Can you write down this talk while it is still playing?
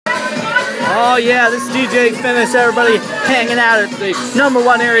Oh yeah, this is DJ Finnis, everybody hanging out at the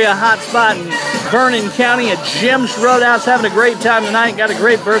 #1 area hotspot in Vernon County at Jim's Roadhouse, having a great time tonight. Got a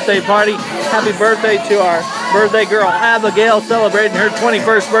great birthday party. Happy birthday to our birthday girl Abigale, celebrating her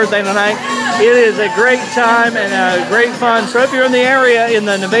 21st birthday tonight. It is a great time and great fun. So if you're in the area, in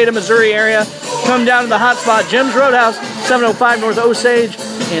the Nevada, Missouri area, come down to the hotspot, Jim's Roadhouse, 705 North Osage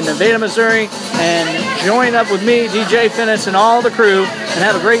in Nevada, Missouri, and join up with me, DJ Finnis, and all the crew, and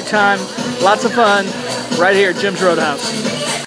have a great time. Lots of fun right here at Jim's Roadhouse.